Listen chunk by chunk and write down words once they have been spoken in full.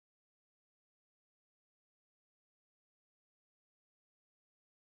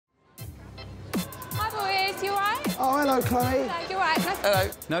Oh, hello, Chloe. Hello, you all right? Nice.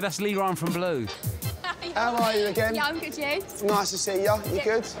 Hello. No, that's Leroy from Blue. How are you again? Yeah, I'm good, you? Nice to see you. You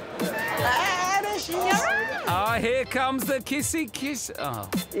good? Ah, there she is. Ah, here comes the kissy kiss. Oh.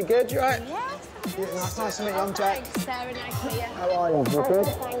 You good? You right? Yeah. Yeah, nice to meet you. I'm Jack. Thanks, Sarah. Nice to meet you. How are you? You good?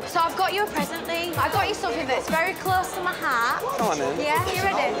 So I've got you a present, Lee. I got you something that's very close to my heart. Come on, then. Yeah, you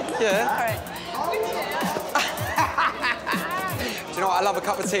ready? Yeah. All right. Do you know what? I love a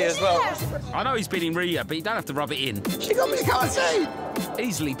cup of tea as well. I know he's been in rehab, but you don't have to rub it in. She got me a cup of tea.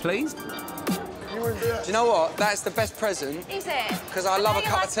 Easily pleased. Do you know what? That's the best present. Is it? Because I love a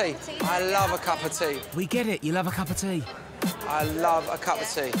cup of tea. I love a cup of tea. We get it. You love a cup of tea. I love a cup of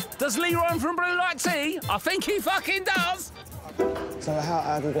tea. Does Leroy from Blue like tea? I think he fucking does. So how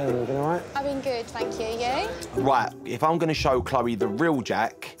have you been? You been all right? I've been good, thank you. You? Right, if I'm going to show Chloe the real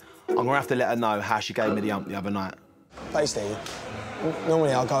Jack, I'm going to have to let her know how she gave me the ump the other night. Basically,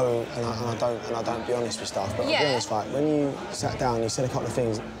 normally I go and I don't be honest with stuff, but I'll be honest, like, when you sat down, you said a couple of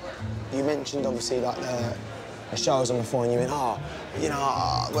things. You mentioned, obviously, like, the show I was on before, and you went, oh, you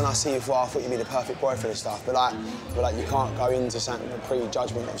know, when I see you before, I thought you'd be the perfect boyfriend and stuff, but you can't go into something with a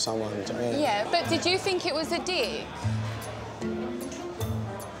pre-judgment of someone, do you know what I mean? Yeah, but did you think it was a dig?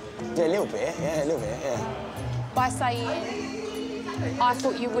 Yeah, a little bit, yeah. By saying, I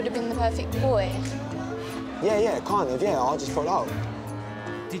thought you would have been the perfect boy? Yeah, kind of, yeah, I just thought, oh.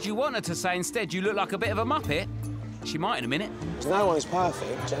 Did you want her to say instead you look like a bit of a muppet? She might in a minute. No one is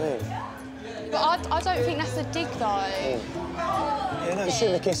perfect, do you know what I mean? But I don't think that's a dig, though. Yeah, no, you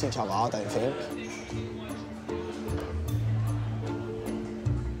shouldn't kiss each other, I don't think.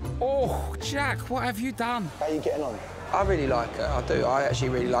 Oh, Jack, what have you done? How are you getting on? I really like her. I do. I actually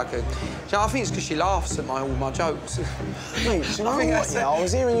really like her. Do you know, I think it's because she laughs at all my jokes. Mate, do you know what? Yeah, I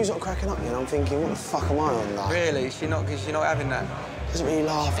was hearing you sort of cracking up, and I'm thinking, what the fuck am I on, like? Really? She's not having that. Doesn't really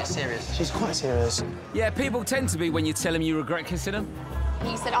laugh. She's serious. She's quite serious. Yeah, people tend to be when you tell them you regret kissing them.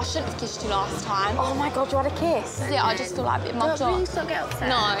 He said, I shouldn't have kissed you last time. Oh, my God, you had a kiss? Yeah, I just feel like a bit mugged on. Please don't get upset.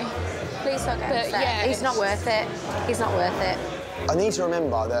 No. Please don't get upset. Yeah, he's not worth it. He's not worth it. I need to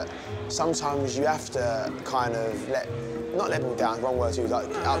remember that sometimes you have to kind of not let people down, wrong word to use, like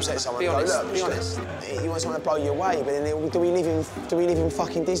upset someone. Be honest, look, be honest. You want someone to blow you away, but then do we live in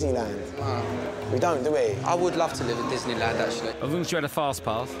fucking Disneyland? No. We don't, do we? I would love to live in Disneyland, actually. As long as you had a fast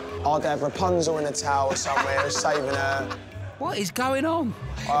pass. I'd have Rapunzel in a tower somewhere saving her. What is going on?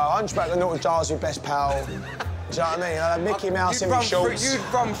 Hunchback the Naughty Jars with Best Pal. Do you know what I mean? I'd have Mickey Mouse in my shorts. You'd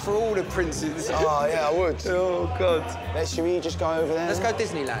run through all the princes. Oh, yeah, I would. Oh, God. Should we just go over there? Let's go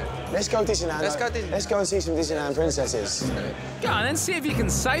Disneyland. Let's go Disneyland. Let's go and see some Disneyland princesses. Go on, then see if you can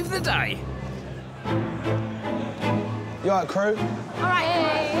save the day. You all right, crew? All right.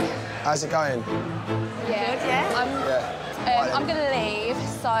 Hey. How's it going? Yeah. Good, yeah? I'm going to leave,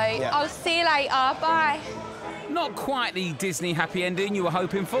 so I'll see you later. Bye. Not quite the Disney happy ending you were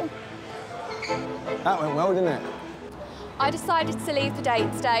hoping for. That went well, didn't it? I decided to leave the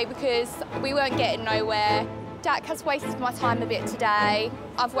date today because we weren't getting nowhere. Jack has wasted my time a bit today.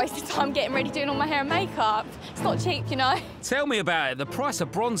 I've wasted time getting ready, doing all my hair and makeup. It's not cheap, you know. Tell me about it. The price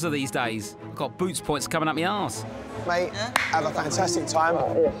of bronzer these days. I've got boots points coming up my arse. Mate, have a fantastic time.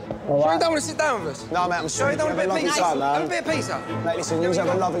 Sure you don't want to sit down with us? No, mate, I'm sorry. Sure you don't want a bit of pizza? Time, man. Have a bit of pizza. Mate, listen, you have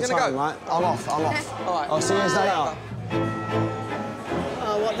a lovely time, go? right? I'm off. All right. I'll see you later.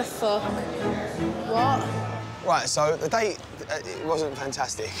 Oh, what the fuck? What? Right, so the date, it wasn't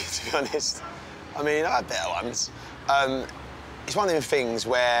fantastic, to be honest. I mean, I had better ones. It's one of them things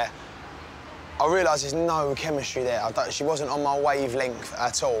where I realised there's no chemistry there. She wasn't on my wavelength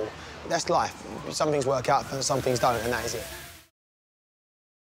at all. That's life. Some things work out, some things don't, and that is it.